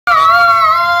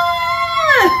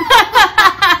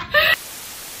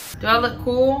Do I look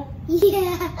cool?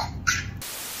 Yeah.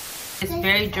 It's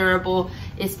very durable.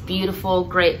 It's beautiful,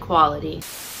 great quality.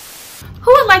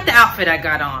 Who would like the outfit I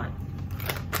got on?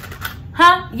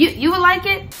 Huh? You would like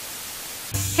it?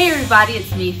 Hey everybody,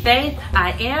 it's me, Faith.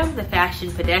 I am the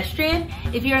Fashion Pedestrian.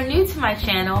 If you are new to my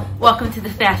channel, welcome to the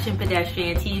Fashion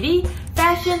Pedestrian TV,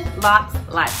 Fashion, Lots,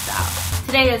 Lifestyle.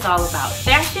 Today is all about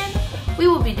fashion. We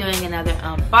will be doing another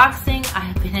unboxing. I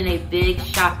have been in a big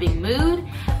shopping mood.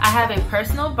 I have a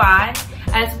personal buy,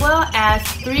 as well as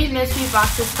 3 mystery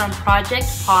boxes from Project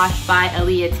Posh by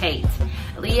Layla Tate.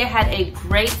 Layla had a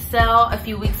great sale a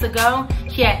few weeks ago.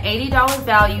 She had $80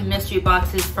 value mystery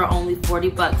boxes for only 40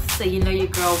 bucks. So you know your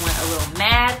girl went a little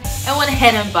mad and went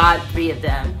ahead and bought 3 of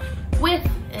them. With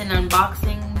an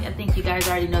unboxing, I think you guys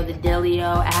already know the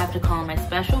dealio. I have to call my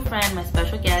special friend, my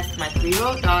special guest, my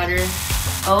 3-year-old daughter,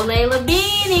 Layla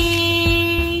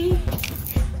Beanie.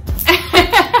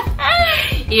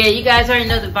 Yeah, you guys already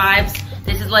know the vibes.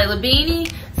 This is Layla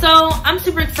Beanie. So I'm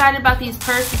super excited about these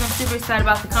purses. I'm super excited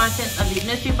about the contents of these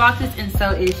mystery boxes, and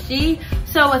so is she.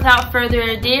 So without further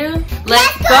ado,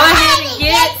 let's go ahead and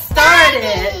get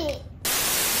started.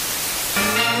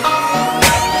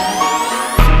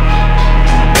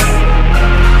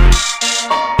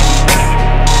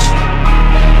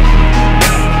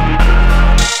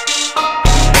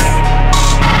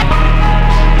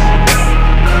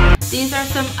 These are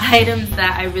some items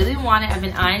that I really wanted. I've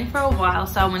been eyeing for a while,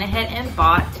 so I went ahead and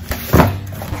bought.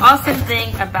 Awesome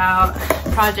thing about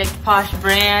Project Posh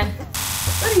brand.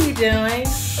 What are you doing?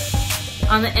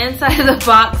 On the inside of the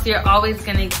box, you're always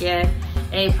gonna get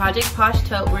a Project Posh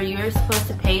tote where you're supposed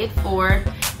to pay it forward.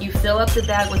 You fill up the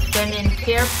bag with feminine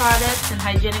care products and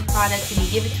hygienic products, and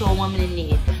you give it to a woman in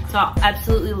need. So I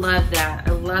absolutely love that.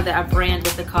 I love that. A brand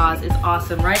with the cause is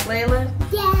awesome, right, Layla?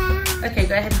 Yeah. Okay,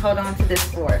 go ahead and hold on to this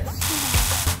for us.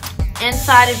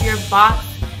 Inside of your box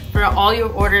for all your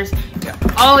orders, you're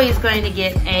always going to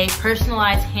get a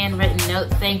personalized handwritten note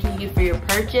thanking you for your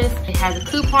purchase. It has a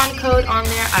coupon code on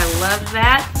there. I love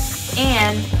that.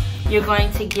 And you're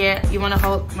going to get, you want to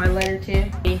hold my letter too?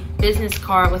 A business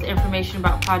card with information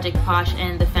about Project Posh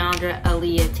and the founder,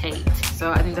 Layla Tate.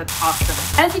 So I think that's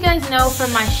awesome. As you guys know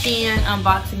from my Shein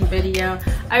unboxing video,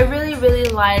 I really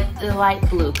like the light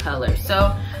blue color.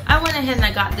 So I went ahead and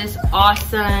I got this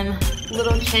awesome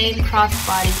little chain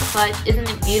crossbody clutch. Isn't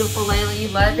it beautiful, Layla? You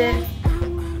love it?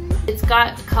 It's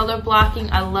got color blocking.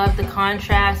 I love the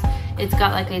contrast. It's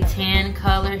got like a tan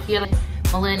color here, like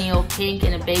millennial pink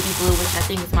and a baby blue, which I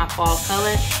think is my fall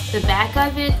color. The back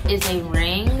of it is a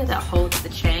ring that holds the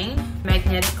chain.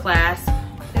 Magnetic clasp.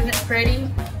 Isn't it pretty?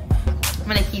 I'm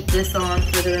gonna keep this on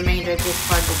for the remainder of this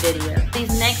part of the video.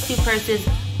 These next 2 purses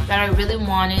that I really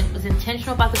wanted, was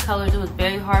intentional about the colors. It was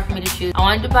very hard for me to choose. I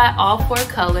wanted to buy all 4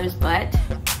 colors, but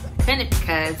couldn't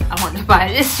because I wanted to buy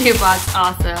this shoe box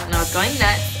also, and I was going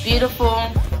nuts. Beautiful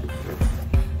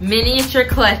miniature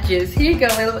clutches. Here you go,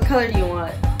 Layla. What color do you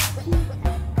want?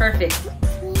 Perfect.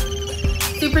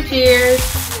 Super cheers.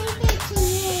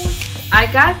 I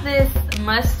got this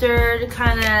mustard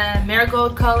kind of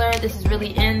marigold color. This is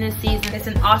really in this season. It's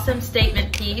an awesome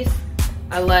statement piece.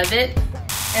 I love it.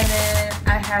 And then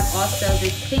I have also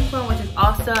this pink one, which is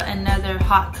also another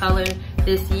hot color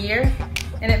this year.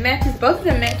 And it matches, both of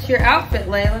them match your outfit,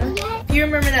 Layla. Yes. If you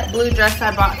remember that blue dress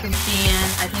I bought from Shein,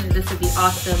 I think that this would be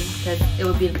awesome because it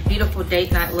would be a beautiful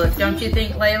date night look. Don't you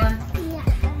think, Layla? Yeah,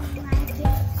 I like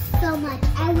it so much.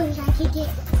 I wish I could get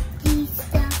these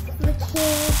stuff for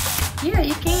kids. Yeah,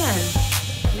 you can.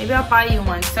 Maybe I'll buy you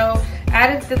one. So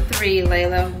out of the 3,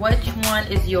 Layla, which one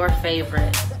is your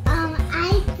favorite?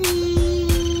 I think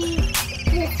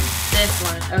this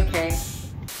one, okay.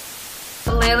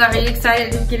 So Layla, are you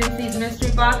excited to get into these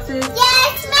mystery boxes?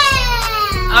 Yes,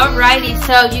 ma'am! Alrighty,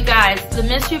 so you guys, the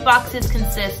mystery boxes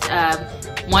consist of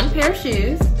 1 pair of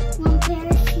shoes, 1 pair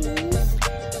of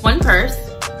shoes, 1 purse,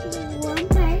 1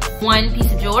 purse, 1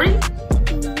 piece of jewelry, 1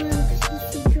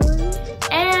 piece of jewelry,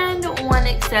 and 1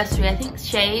 accessory, I think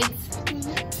shades.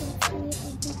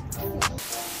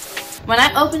 When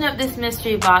I opened up this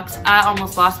mystery box, I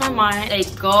almost lost my mind. A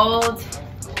gold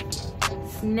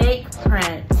snake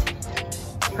print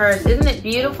purse. Isn't it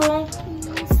beautiful?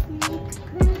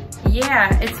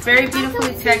 Yeah, it's very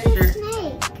beautifully textured.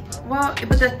 Well,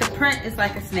 but the print is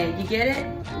like a snake. You get it?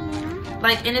 Yeah.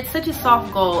 Like, and it's such a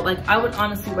soft gold. Like, I would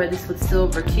honestly wear this with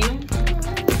silver too.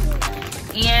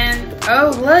 And,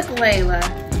 oh, look, Layla.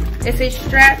 It's a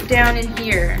strap down in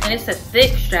here. And it's a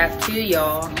thick strap too,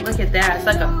 y'all. Look at that. It's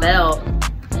like a belt.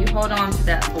 You hold on to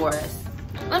that for us.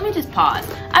 let me just pause.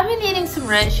 I've been needing some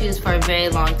red shoes for a very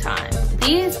long time.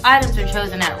 These items are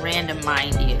chosen at random,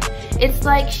 mind you. It's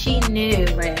like she knew,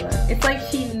 Layla. It's like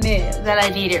she knew that I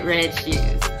needed red shoes.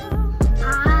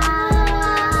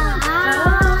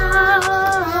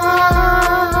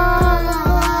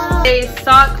 A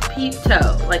sock peep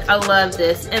toe. Like, I love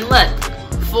this. And look,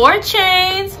 4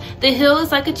 chains. The heel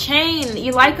is like a chain.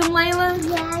 You like them, Layla?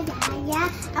 Yeah.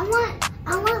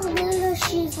 I want little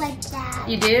shoes like that.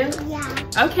 You do? Yeah.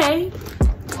 Okay.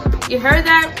 You heard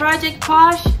that, Project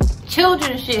Posh?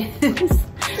 Children's shoes.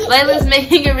 Layla's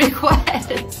making a request.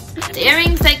 The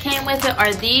earrings that came with it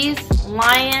are these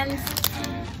lions.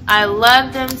 I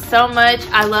love them so much.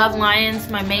 I love lions.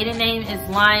 My maiden name is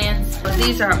Lions. But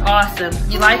these are awesome.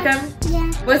 You like them?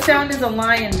 Yeah. What sound does a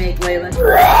lion make, Layla?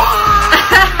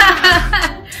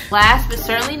 Last but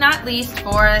certainly not least,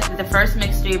 for the first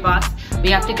mystery box, we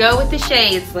have to go with the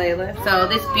shades, Layla. So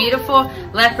this beautiful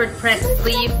leopard print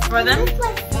sleeve for them.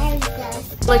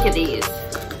 Look at these.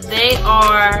 They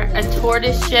are a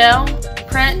tortoise shell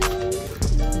print.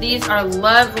 These are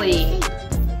lovely.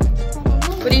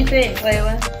 What do you think,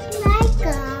 Layla? I like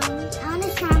them. I want to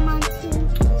try them on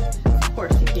too. Of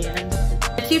course you can.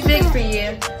 They're too big for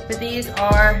you, but these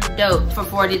are dope for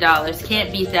 $40.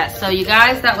 Can't beat that. So you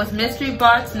guys, that was mystery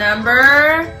box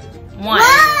number 1.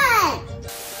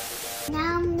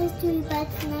 Now mystery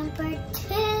box number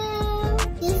 2.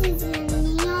 This is a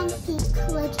neon pink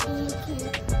clutch and you can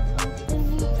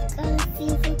open it, go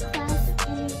see for class,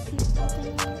 and you can open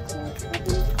it, close,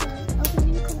 open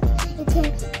it, close.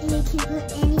 And you can put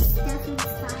any stuff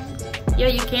inside. Yeah,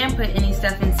 you can put any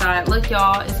stuff inside. Look,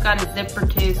 y'all, it's got a zipper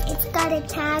too. It's got a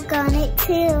tag on it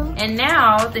too. And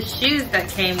now the shoes that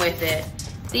came with it.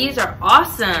 These are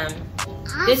awesome.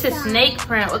 This is snake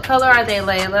print. What color are they,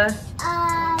 Layla?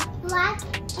 Black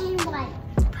and white.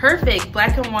 Perfect,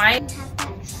 black and white. I have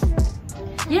that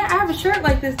shirt. Yeah, I have a shirt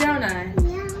like this, don't I?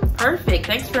 Yeah. Perfect,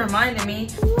 thanks for reminding me.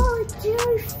 Whoa,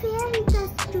 Jerry fairy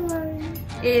dust story.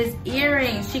 Is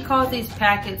earrings. She calls these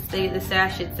packets, the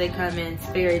sachets they come in,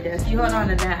 fairy dust. You hold on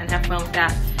to that and have fun with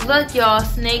that. Look, y'all,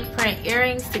 snake print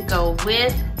earrings to go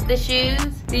with the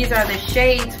shoes. These are the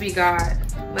shades we got.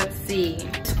 Let's see.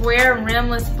 Square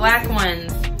rimless black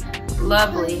ones.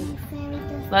 Lovely.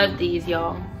 Love these,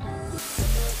 y'all.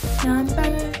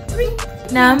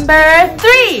 Number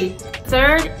 3.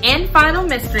 Third and final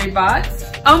mystery box.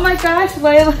 Oh my gosh,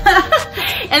 Layla.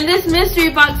 And this mystery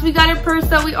box, we got a purse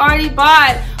that we already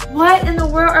bought. What in the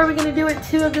world are we gonna do with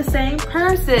 2 of the same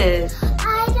purses?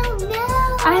 I don't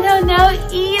know. I don't know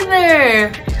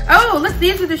either. Oh, look,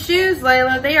 these are the shoes,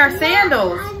 Layla. They are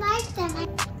sandals. I like them.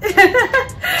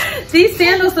 These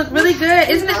sandals look really good.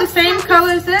 Isn't it the same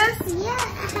color as this?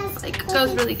 Yeah. Like, it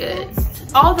goes really good.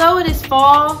 Although it is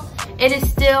fall, it is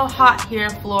still hot here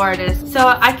in Florida. So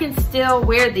I can still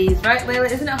wear these, right,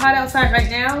 Layla? Isn't it hot outside right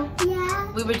now?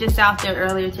 Yeah. We were just out there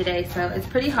earlier today, so it's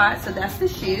pretty hot. So that's the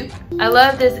shoe. I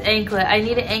love this anklet. I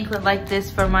need an anklet like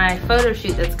this for my photo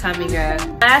shoot that's coming up.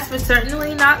 Last but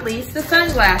certainly not least, the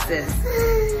sunglasses.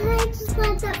 I just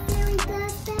want that fairy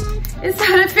dust bag. It's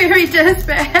not a fairy dust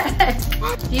bag.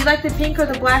 Do you like the pink or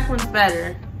the black ones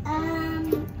better?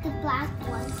 The black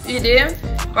ones. You do?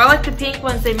 Or I like the pink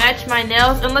ones. They match my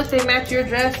nails. And look, they match your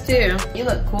dress too. You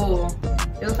look cool.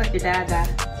 You look like your dad.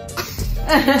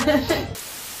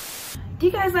 Do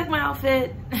you guys like my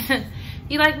outfit?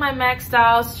 You like my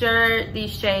MACKSTYLES shirt?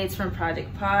 These shades from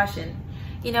Project Posh. And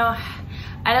you know,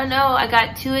 I don't know. I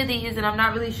got 2 of these and I'm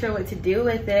not really sure what to do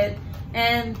with it.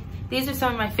 And these are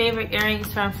some of my favorite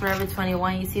earrings from Forever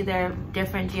 21. You see they're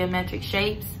different geometric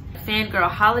shapes. Fangirl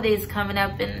Holiday is coming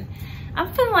up and I'm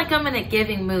feeling like I'm in a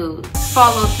giving mood.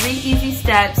 Follow 3 easy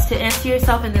steps to enter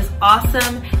yourself in this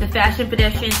awesome The Fashion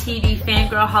Pedestrian TV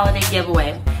Fangirl Holiday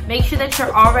Giveaway. Make sure that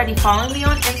you're already following me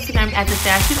on Instagram at The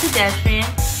Fashion Pedestrian.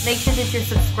 Make sure that you're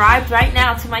subscribed right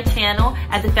now to my channel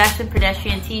at The Fashion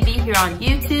Pedestrian TV here on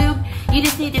YouTube. You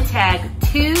just need to tag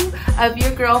 2 of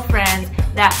your girlfriends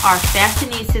that are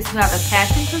fashionistas who have a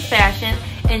passion for fashion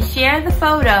and share the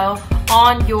photo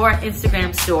on your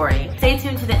Instagram story. Stay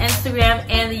tuned to the Instagram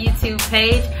and the YouTube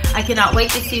page. I cannot wait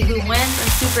to see who wins. I'm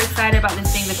super excited about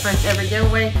this being the first ever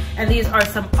giveaway, and these are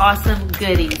some awesome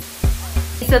goodies.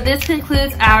 So this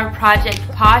concludes our Project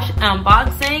Posh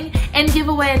unboxing and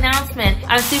giveaway announcement.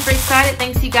 I'm super excited.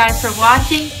 Thanks you guys for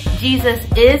watching. Jesus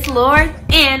is Lord,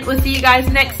 and we'll see you guys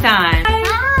next time.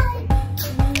 Bye.